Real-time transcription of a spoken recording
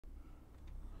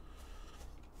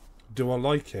Do I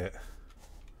like it?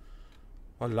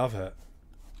 I love it.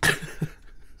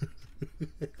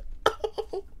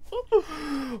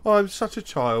 Oh, I'm such a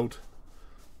child.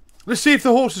 Let's see if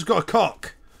the horse has got a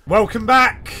cock. Welcome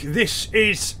back. This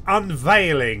is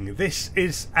Unveiling. This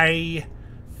is a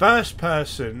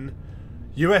first-person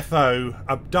UFO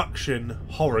abduction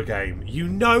horror game. You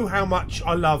know how much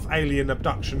I love alien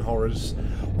abduction horrors.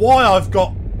 Why I've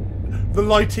got the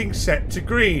lighting set to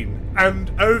green.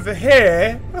 And over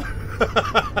here...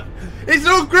 it's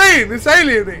all green. It's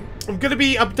alien-y. I'm going to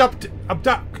be abducted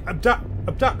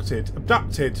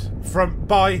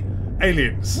by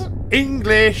aliens.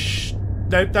 English.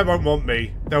 No, they won't want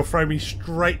me. They'll throw me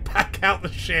straight back out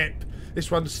the ship.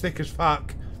 This one's thick as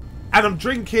fuck. And I'm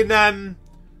drinking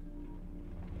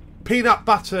peanut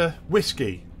butter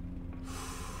whiskey.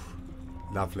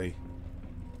 Lovely.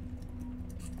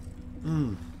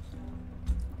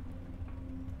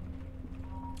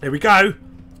 Here we go.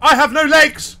 I have no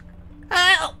legs.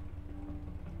 Help.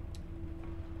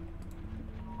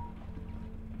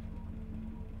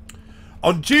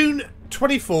 On June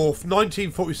 24th,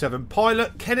 1947,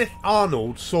 pilot Kenneth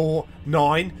Arnold saw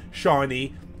 9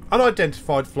 shiny,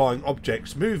 unidentified flying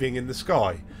objects moving in the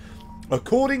sky.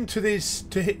 According to this...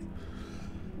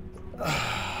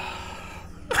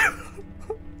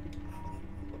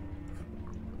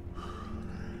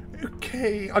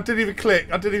 Okay, I didn't even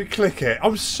click it.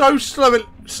 I'm so slow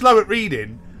at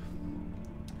reading.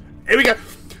 Here we go.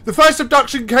 The first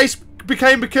abduction case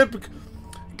became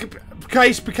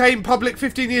public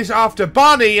 15 years after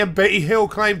Barney and Betty Hill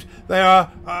claimed they were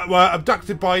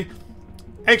abducted by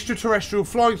extraterrestrial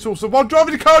flying saucer while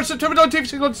driving the car on September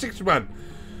 19th, 1961.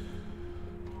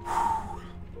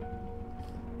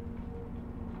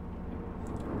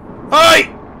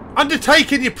 Hey!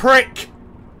 Undertaking, you prick!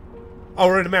 Oh,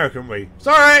 we're in America, aren't we?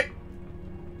 Sorry!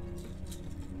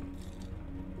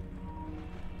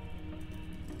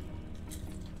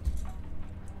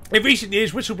 In recent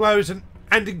years, whistleblowers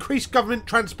and increased government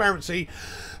transparency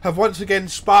have once again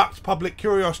sparked public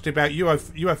curiosity about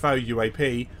UFO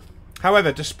UAP.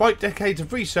 However, despite decades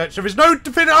of research, there is no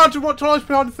definite answer to what lies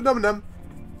behind the phenomenon.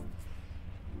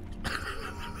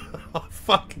 Oh,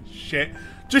 fucking shit.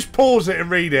 Just pause it and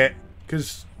read it,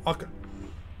 because I can...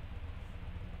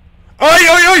 Oi,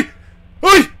 oi, oi!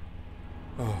 Oi!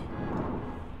 Oh.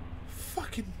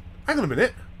 Fucking... Hang on a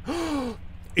minute.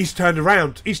 He's turned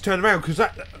around. He's turned around, because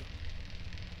that...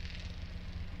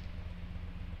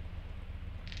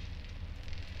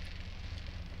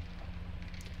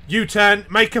 U-turn.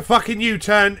 Make a fucking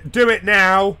U-turn. Do it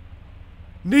now.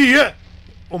 Nia!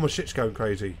 Oh, my shit's going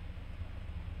crazy.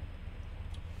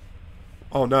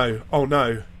 Oh, no. Oh,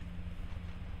 no.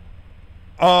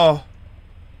 Oh.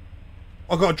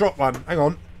 I've got to drop one. Hang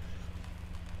on.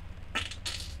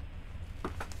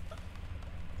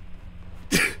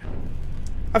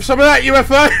 Have some of that,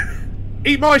 UFO!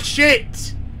 Eat my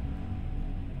shit!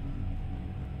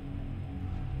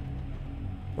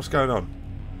 What's going on?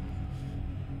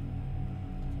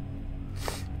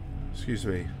 Excuse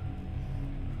me.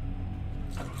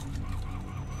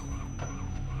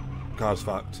 Car's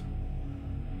fucked.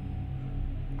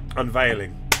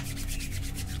 Unveiling.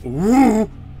 Ooh!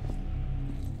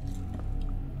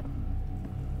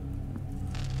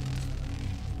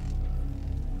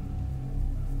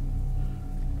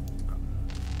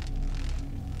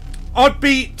 I'd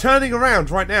be turning around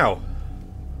right now.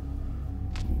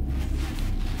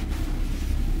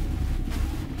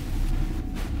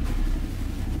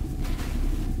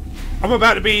 I'm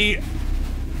about to be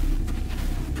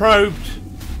probed.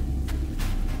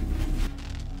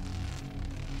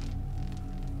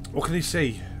 What can he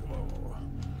see?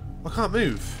 I can't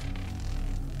move.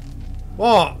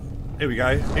 What? Here we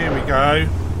go. Here we go.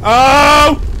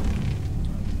 Oh!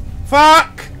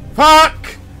 Fuck!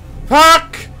 Fuck!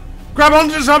 Fuck! Grab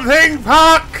onto something!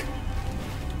 Fuck!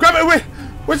 Grab it away!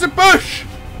 Where's the bush?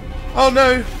 Oh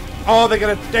no! Oh, they're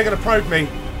gonna probe me.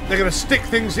 They're gonna stick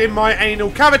things in my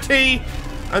anal cavity,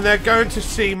 and they're going to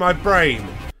see my brain.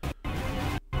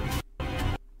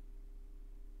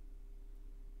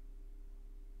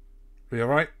 We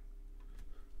alright?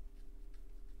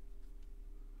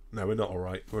 No, we're not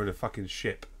alright. We're in a fucking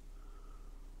ship.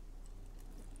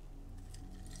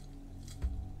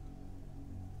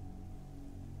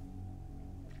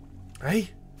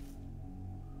 Hey?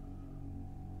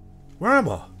 Where am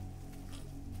I?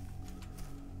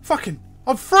 Fucking...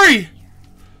 I'm free!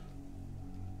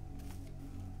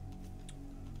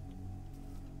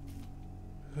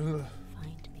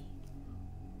 Find me.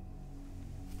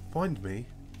 Find me?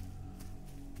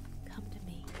 Come to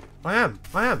me. I am.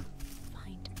 Find me.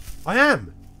 I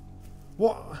am.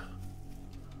 What?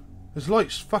 There's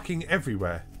lights fucking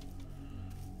everywhere.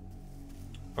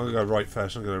 I'm gonna go right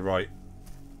first. I'm gonna go right.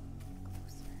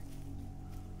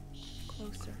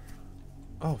 Closer.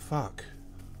 Oh fuck.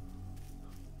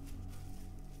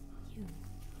 You.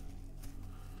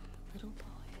 Little boy.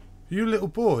 You little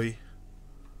boy?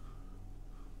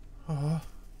 Oh,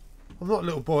 I'm not a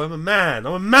little boy. I'm a man.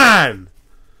 I'm a man!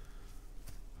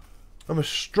 I'm a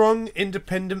strong,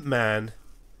 independent man.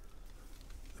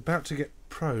 About to get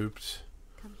probed.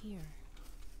 Come here.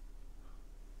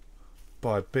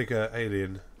 By a bigger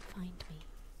alien. Find me.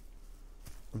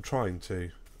 I'm trying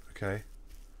to. Okay.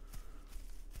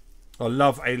 I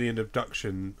love alien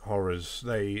abduction horrors.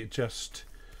 They just...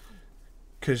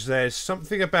 Because there's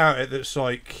something about it that's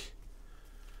like...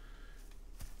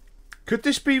 Could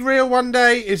this be real one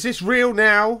day? Is this real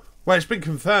now? Well, it's been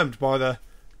confirmed by the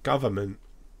government.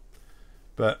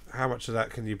 But how much of that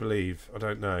can you believe? I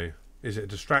don't know. Is it a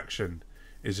distraction?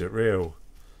 Is it real?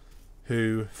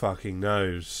 Who fucking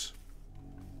knows?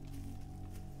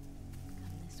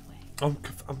 Come this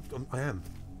way. I am.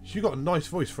 You got a nice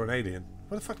voice for an alien.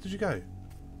 Where the fuck did you go?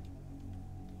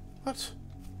 What?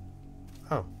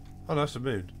 Oh. Oh, no, that's the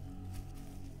moon.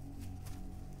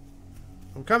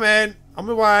 I'm coming. On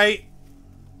my way.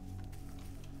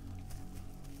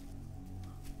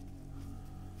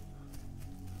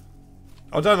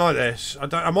 I don't like this.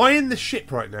 Am I in the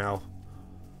ship right now?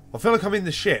 I feel like I'm in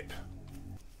the ship.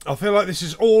 I feel like this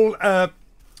is all...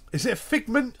 is it a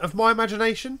figment of my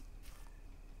imagination?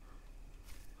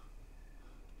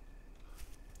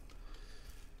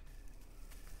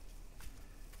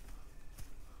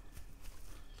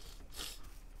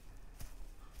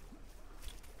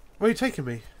 Where are you taking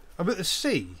me? I'm at the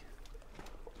sea.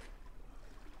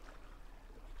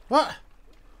 What?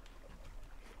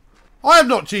 I am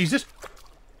not Jesus.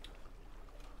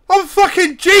 I'm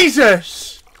fucking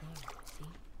Jesus!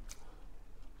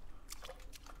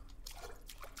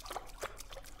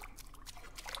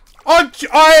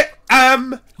 I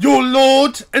am your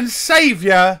Lord and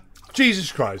Saviour,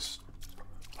 Jesus Christ.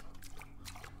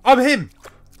 I'm him.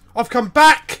 I've come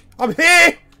back. I'm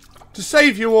here to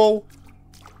save you all.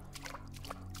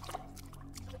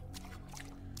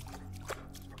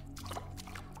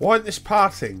 Why isn't this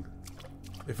parting?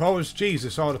 If I was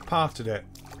Jesus, I would have parted it.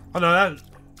 Oh no, that...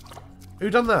 Who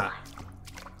done that?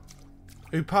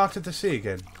 Who parted the sea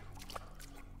again?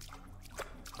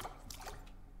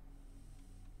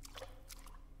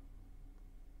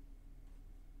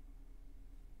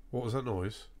 What was that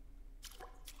noise?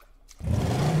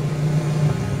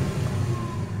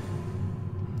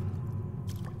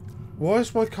 Why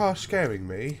is my car scaring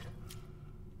me?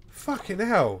 Fucking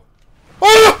hell.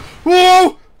 Oh!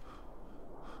 Whoa!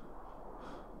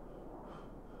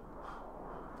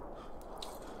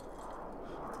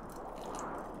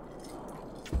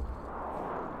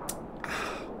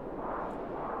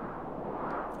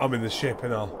 I'm in the ship,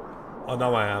 and I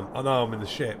know I am. I know I'm in the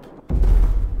ship.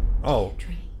 Oh.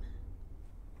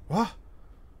 What?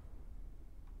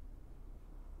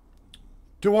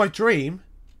 Do I dream?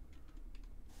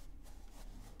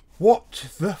 What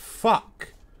the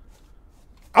fuck?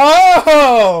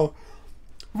 Oh!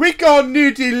 We got a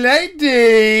nudie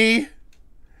lady!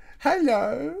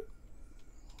 Hello.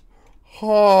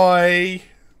 Hi.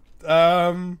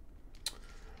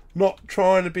 Not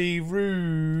trying to be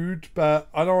rude, but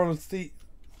I don't want to see...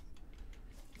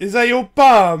 Is that your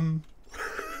bum?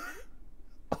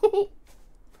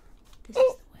 This is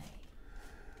the way.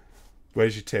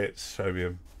 Where's your tits? Show me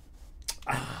them.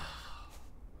 Ah.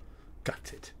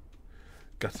 Gutted.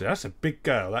 Gutted. That's a big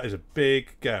girl. That is a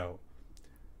big girl.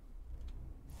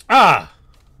 Ah!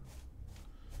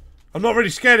 I'm not really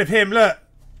scared of him. Look.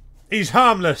 He's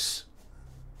harmless.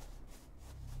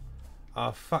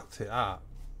 I fucked it up.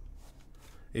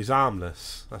 He's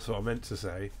harmless. That's what I meant to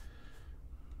say.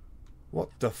 What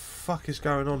the fuck is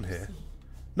going on here?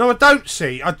 No, I don't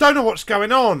see. I don't know what's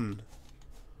going on.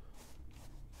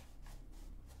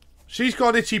 She's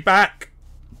got an itchy back.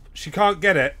 She can't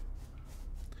get it.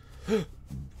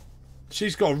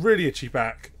 She's got a really itchy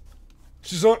back.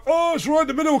 She's like, oh, it's right in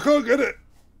the middle. I can't get it.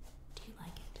 Do you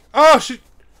like it? Oh, she...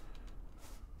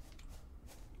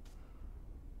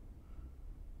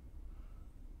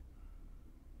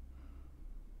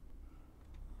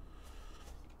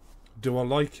 Do I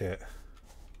like it?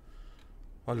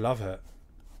 I love it.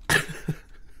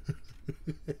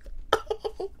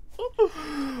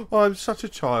 Oh, I'm such a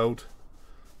child.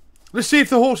 Let's see if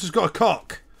the horse has got a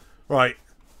cock. Right.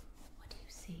 What do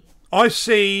you see? I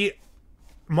see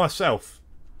myself.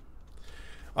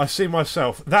 I see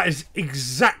myself. That is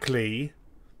exactly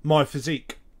my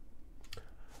physique.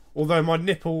 Although my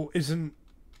nipple isn't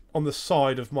on the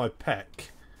side of my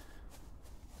pec.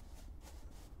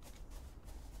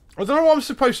 I don't know what I'm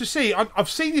supposed to see. I've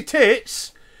seen your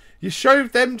tits. You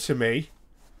showed them to me,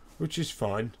 which is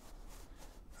fine.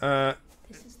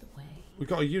 This is the way. We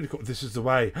got a unicorn. This is the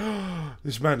way.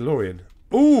 This Mandalorian.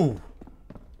 Ooh.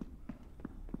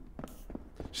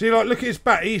 See, like, look at his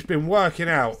back. He's been working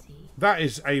out. That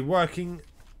is a working...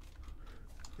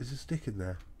 Is there a stick in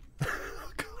there?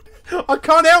 I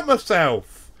can't help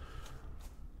myself.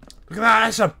 Look at that.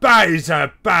 That's a back. That is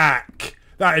a back.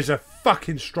 That is a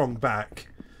fucking strong back.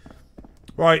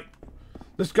 Right.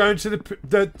 Let's go into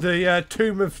the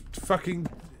tomb of fucking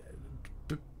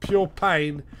pure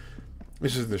pain.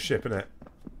 This is the ship, isn't it?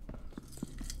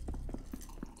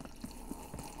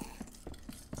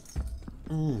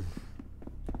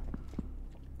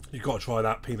 You got to try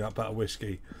that peanut butter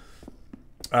whiskey.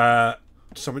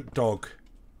 Something dog.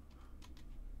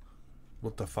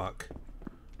 What the fuck?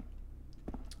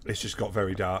 It's just got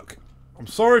very dark. I'm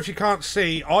sorry if you can't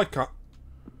see. I can't.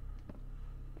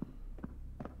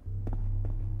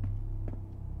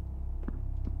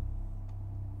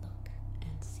 Look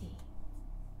and see.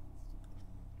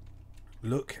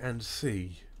 Look and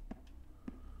see.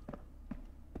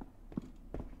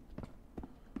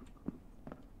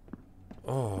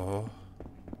 Oh.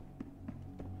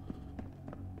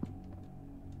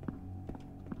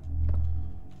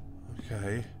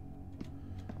 Okay.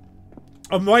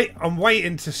 I'm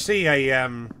waiting to see a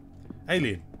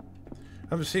alien. I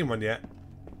haven't seen one yet.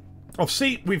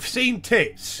 We've seen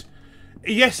tits.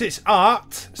 Yes, it's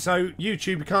art. So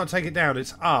YouTube, you can't take it down.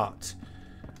 It's art.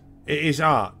 It is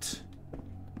art.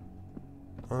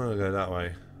 I'm gonna go that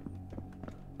way.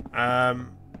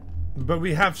 But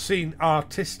we have seen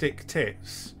artistic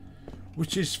tits,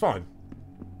 which is fine.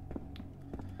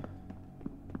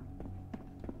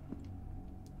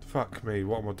 Fuck me,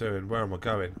 what am I doing? Where am I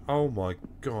going? Oh my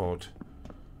god.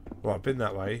 Right, I've been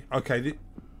that way. Okay,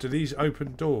 do these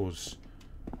open doors?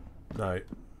 No.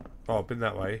 Oh, I've been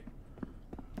that way.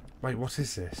 Wait, what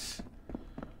is this?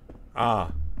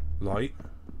 Ah. Light.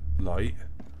 Light.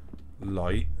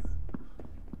 Light.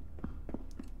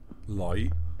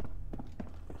 Light.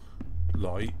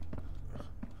 Light.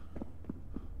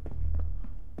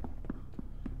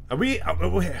 Are we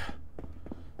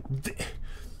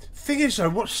thing is though,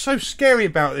 what's so scary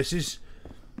about this is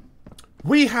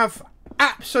we have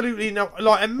absolutely no,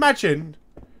 like, imagine,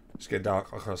 it's getting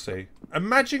dark, I can't see,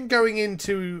 imagine going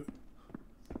into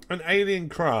an alien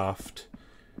craft.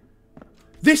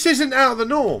 This isn't out of the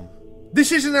norm.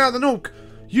 This isn't out of the norm.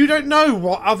 You don't know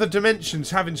what other dimensions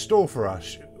have in store for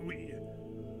us.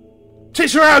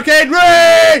 Tits are out again,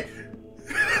 Ray!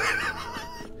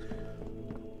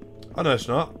 Oh no, it's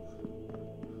not.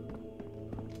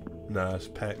 No, it's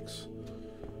pecs.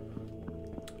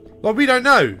 Like, we don't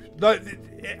know. Like,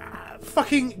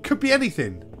 fucking could be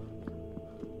anything.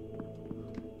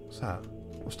 What's that?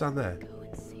 What's down there? Go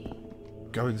and see.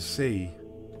 Go and see.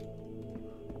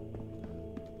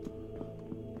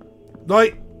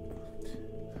 Like,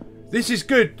 this is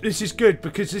good. This is good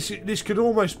because this could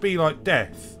almost be like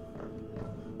death.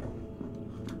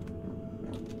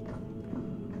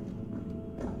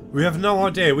 We have no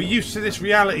idea. We're used to this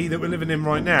reality that we're living in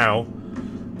right now,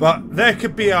 but there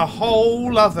could be a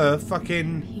whole other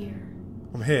fucking... Here.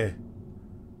 I'm here.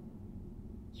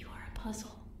 You are a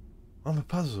puzzle. I'm a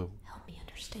puzzle. Help me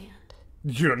understand.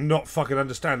 You're not fucking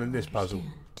understanding this puzzle.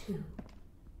 Understand, too.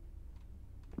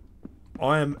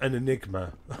 I am an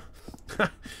enigma.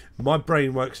 My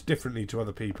brain works differently to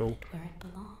other people. Where it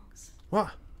belongs.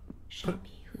 What? Show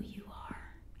me who you are.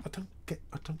 I don't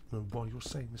know why you're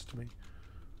saying this to me.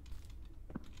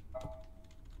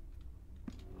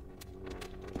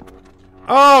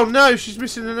 Oh no, she's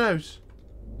missing the nose.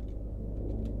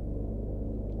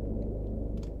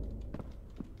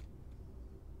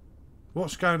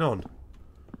 What's going on?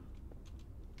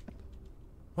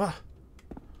 What?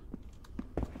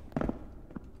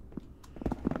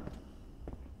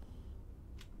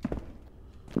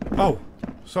 Oh,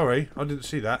 sorry, I didn't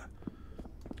see that.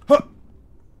 Huh.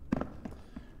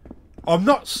 I'm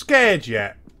not scared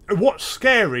yet. What's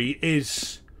scary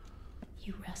is...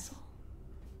 You wrestle.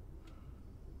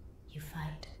 You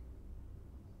fight.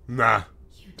 Nah.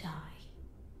 You die.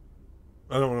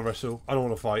 I don't want to wrestle. I don't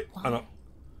want to fight. Why? I don't...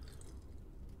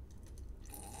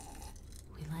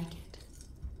 We like it.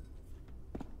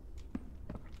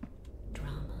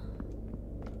 Drama.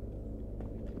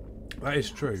 That is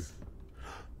true.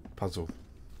 Puzzle.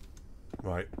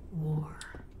 Right. War.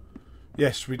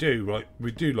 Yes, we do. Right.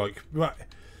 We do like... Right.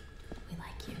 We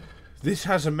like you. This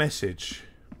has a message.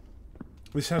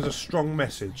 This has a strong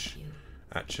message, Like you.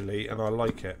 actually, and I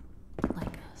like it.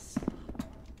 Like us.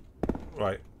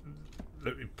 Right.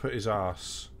 Let me put his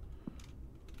ass.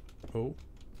 Oh.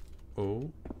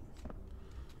 Oh.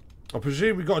 I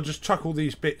presume we've got to just chuck all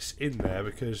these bits in there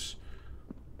because...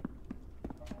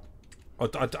 I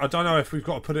don't know if we've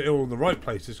got to put it all in the right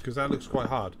places because that looks quite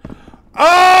hard.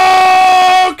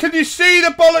 Oh! Can you see the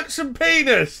bollocks and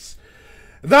penis?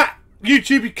 That...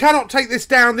 YouTube, you cannot take this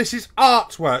down. This is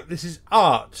artwork. This is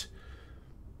art.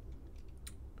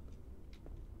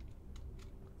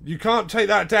 You can't take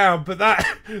that down, but that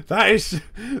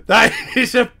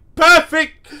is a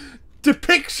perfect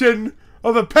depiction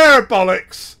of a pair of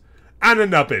bollocks and a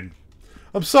nubbin.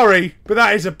 I'm sorry, but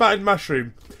that is a button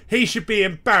mushroom. He should be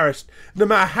embarrassed. No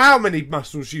matter how many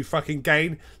muscles you fucking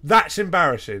gain, that's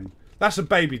embarrassing. That's a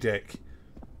baby dick.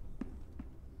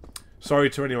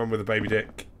 Sorry to anyone with a baby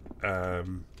dick. I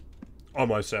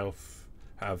myself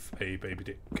have a baby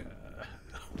dick.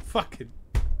 Fucking...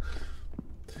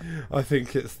 I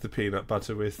think it's the peanut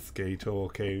butter whiskey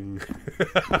talking.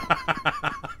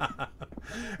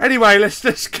 Anyway,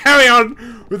 let's carry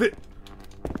on with it.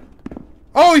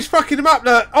 Oh, he's fucking him up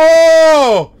there.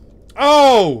 Oh!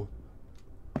 Oh!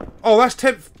 Oh, that's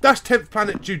 10th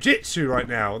Planet Jiu-Jitsu right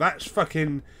now. That's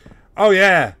fucking... Oh,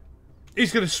 yeah.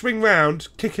 He's going to swing round,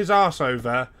 kick his ass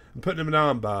over, and put him in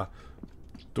an armbar.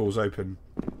 Doors open.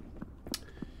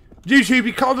 YouTube,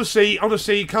 you can't,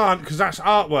 honestly, you can't, because that's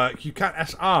artwork. You can't,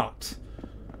 that's art.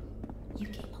 You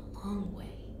came a long way.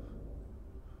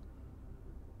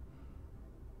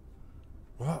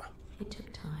 What? It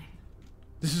took time,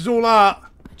 This is all art.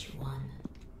 but you won.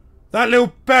 That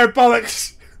little bear of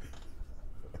bollocks.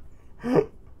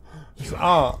 It's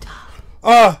art.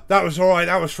 Oh, that was alright.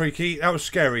 That was freaky. That was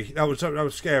scary. That was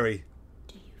scary.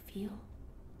 Do you feel?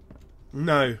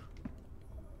 No.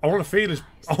 I want to feel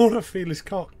his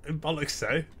cock and bollocks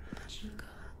though. Let you go.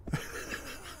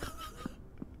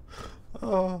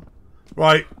 Oh.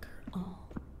 Right. Oh.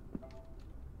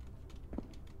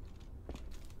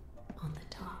 On the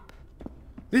top.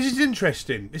 This is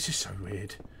interesting. This is so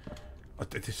weird.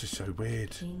 This is so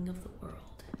weird. King of the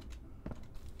world.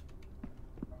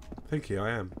 Thank you,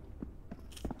 I am.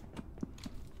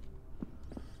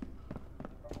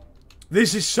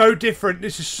 This is so different.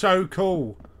 This is so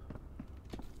cool.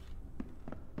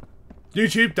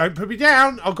 YouTube, don't put me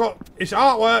down. I've got... It's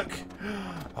artwork.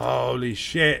 Holy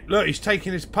shit. Look, he's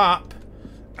taking his pup.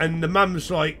 And the mum's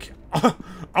like,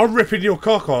 I'm ripping your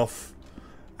cock off.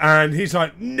 And he's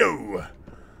like, no.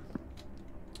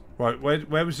 Right,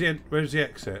 where was the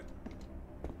exit?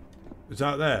 Is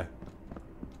that there?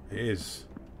 It is.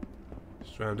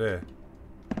 It's around here.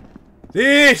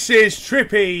 This is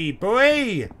trippy,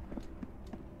 boy.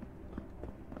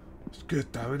 It's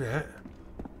good though, isn't it?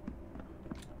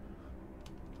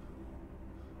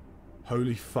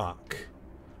 Holy fuck.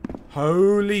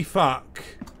 Holy fuck.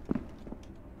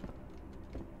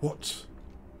 What?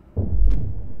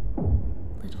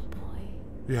 Little boy.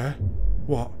 Yeah?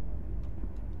 What?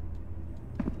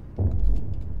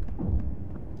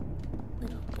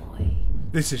 Little boy.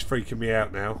 This is freaking me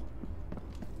out now.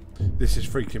 This is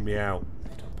freaking me out.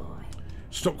 Little boy.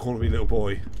 Stop calling me little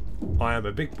boy. I am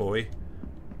a big boy.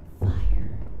 Fire.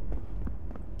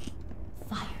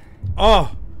 Fire.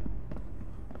 Oh!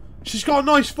 She's got a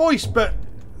nice voice, but...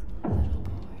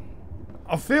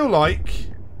 I feel like...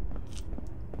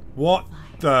 What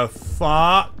the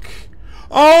fuck?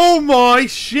 Oh my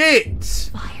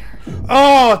shit! Fire.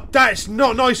 Oh, that's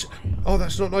not nice. Oh,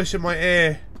 that's not nice in my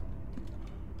ear.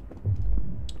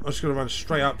 I'm just going to run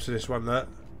straight up to this one there.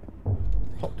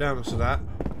 Hop down onto that.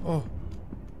 Oh.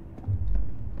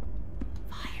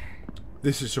 Fire.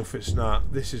 This is off its nut.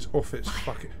 This is off its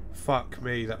fucking... Fuck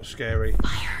me, that was scary.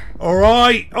 Fire.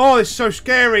 Alright! Oh, it's so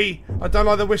scary! I don't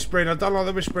like the whispering. I don't like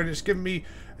the whispering. It's giving me...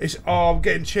 It's... Oh, I'm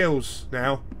getting chills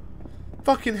now.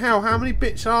 Fucking hell, how many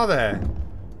bits are there?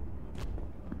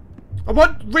 I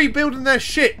want rebuilding their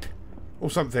ship!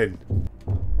 Or something.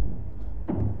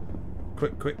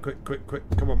 Quick, quick, quick, quick, quick.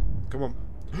 Come on, come on.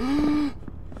 I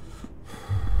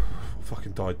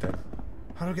fucking died then.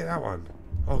 How do I get that one?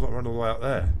 Oh, I've got to run all the way up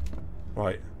there.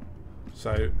 Right.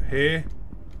 So, here.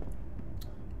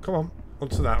 Come on,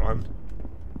 onto that one.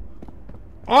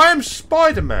 I am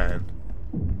Spider-Man!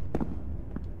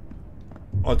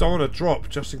 I don't want to drop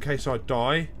just in case I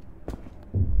die.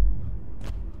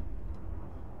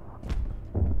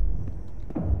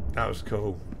 That was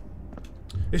cool.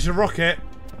 It's a rocket.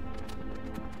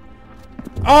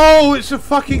 Oh, it's a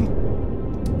fucking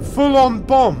full-on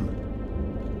bomb.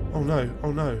 Oh no,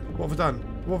 oh no. What have I done?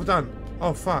 What have I done?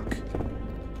 Oh fuck.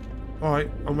 Alright,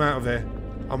 I'm out of here.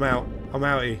 I'm out. I'm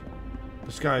outie.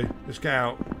 Let's go. Let's get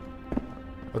out.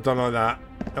 I don't like that.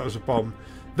 That was a bomb.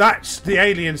 That's the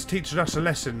aliens teaching us a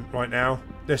lesson right now.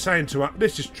 They're saying to us,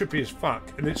 this is trippy as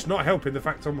fuck, and it's not helping the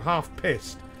fact I'm half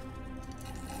pissed.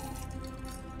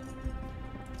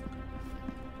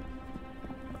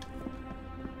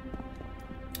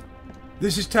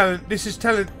 This is telling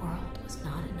The world was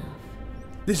not enough.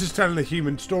 this is telling a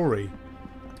human story.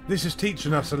 This is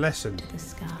teaching us a lesson. To the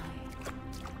sky.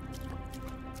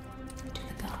 To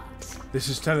the gods. This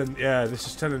is telling, yeah, this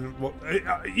is telling what...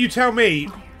 you tell me,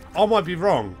 Fire. I might be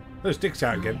wrong. There's dicks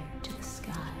out again. Fire to the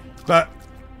sky. But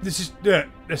this is, yeah,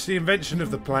 that's the invention of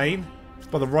the plane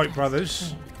by the Wright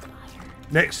brothers. Fire.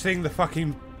 Next thing, the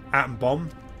fucking atom bomb,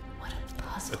 What a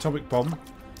puzzle. atomic bomb.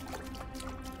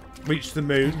 Reached the Let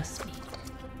moon, us meet.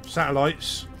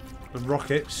 satellites and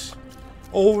rockets.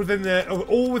 All within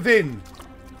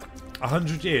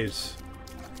 100 years.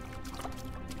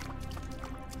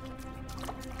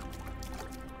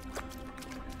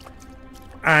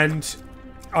 And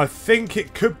I think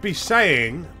it could be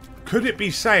saying, could it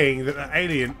be saying that the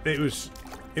alien, it was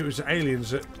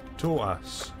aliens that taught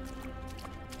us?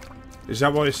 Is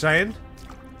that what it's saying?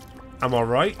 Am I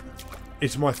right?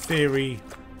 Is my theory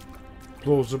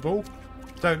plausible?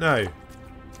 Don't know.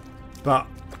 But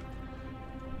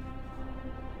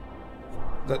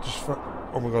that just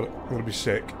oh my god, I'm gonna be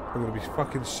sick. I'm gonna be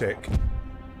fucking sick.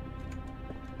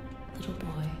 Little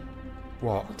boy,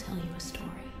 What? I'll tell you a story.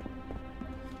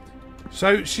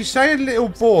 So she's saying little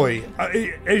boy.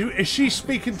 Is she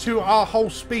speaking to our whole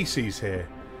species here?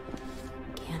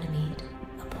 Ganymede,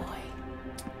 a boy.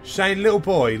 She's saying little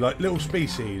boy, like little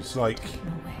species, like Took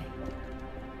him away.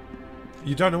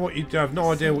 you don't know what you do, have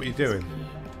no idea what you're doing. Being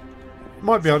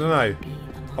Might be, I don't know. be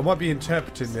among I might be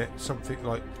interpreting it something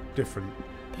like different.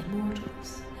 the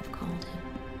immortals have called him.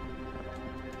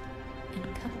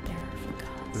 And cupbearer for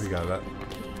gods. There we go, that. and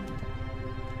king.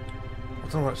 I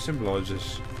don't know what it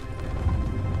symbolises.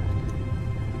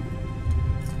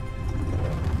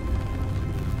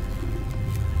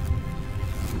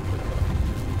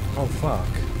 Oh fuck.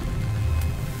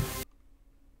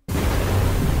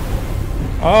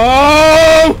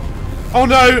 Oh! Oh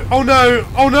no! Oh no!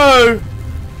 Oh no!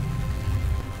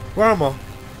 Where am I?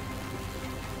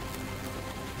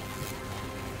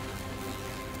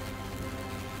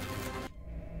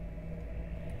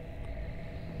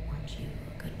 Weren't you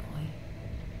a good boy?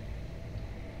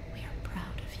 We are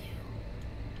proud of you.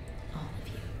 All of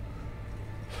you.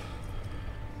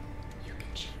 You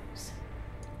can choose.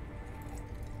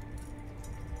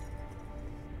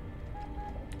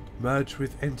 Merge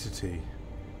with entity.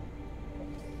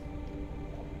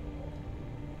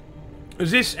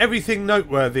 Is this everything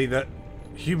noteworthy that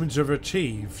humans have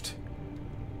achieved?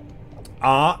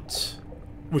 Art,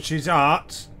 which is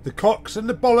art. The cocks and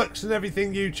the bollocks and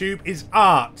everything YouTube is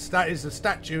art. That is a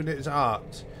statue and it is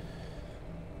art.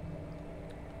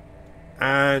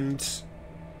 And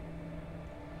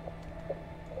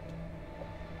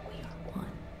We are one.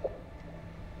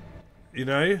 you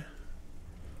know,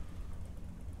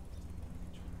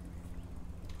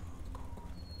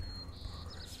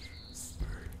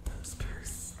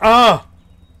 ah,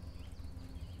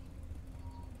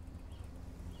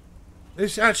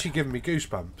 this is actually giving me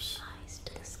goosebumps. Eyes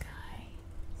to the sky.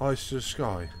 Eyes to the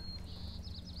sky.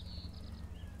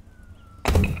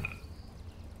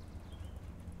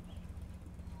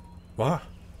 What?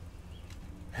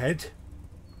 Head?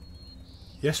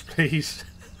 Yes, please.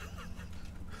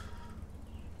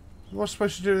 What am I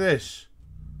supposed to do with this?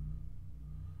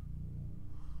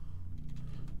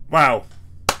 Wow.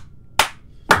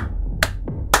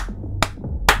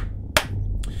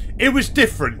 It was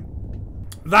different.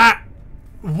 That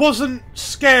wasn't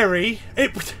scary.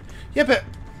 Yeah, but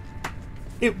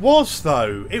it was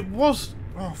though. It was.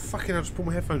 Oh fucking! I just pulled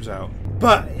my headphones out.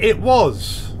 But it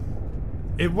was.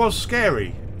 It was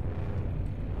scary.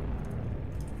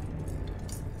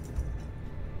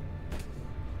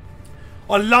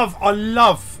 I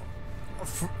love,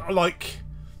 like,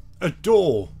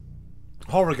 adore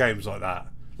horror games like that.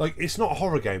 Like, it's not a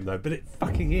horror game though, but it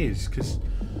fucking is, because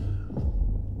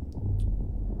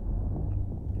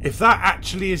if that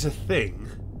actually is a thing,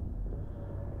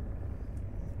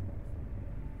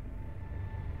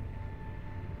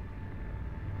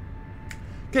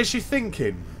 gets you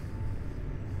thinking.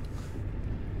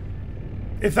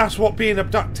 If that's what being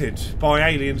abducted by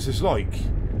aliens is like,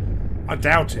 I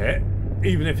doubt it.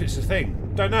 Even if it's a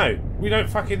thing, don't know. We don't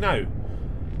fucking know.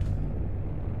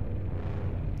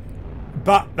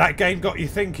 But that game got you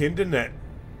thinking, didn't it?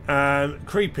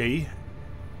 Creepy,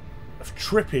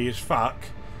 trippy as fuck.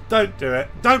 Don't do it.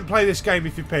 Don't play this game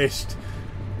if you're pissed.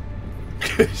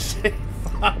 Cause it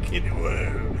fucking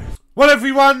woo. Well,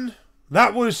 everyone,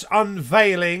 that was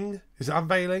Unveiling. Is it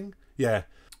Unveiling? Yeah.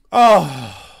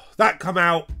 Oh, that come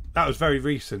out. That was very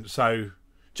recent. So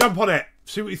jump on it.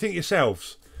 See what you think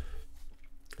yourselves.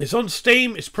 It's on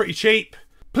Steam. It's pretty cheap.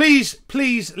 Please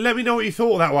let me know what you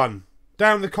thought of that one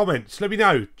down in the comments. Let me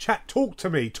know. Chat, talk to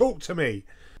me. Talk to me.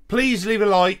 Please leave a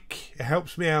like. It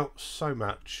helps me out so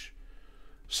much.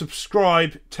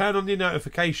 Subscribe. Turn on your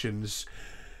notifications.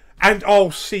 And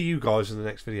I'll see you guys in the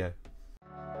next video.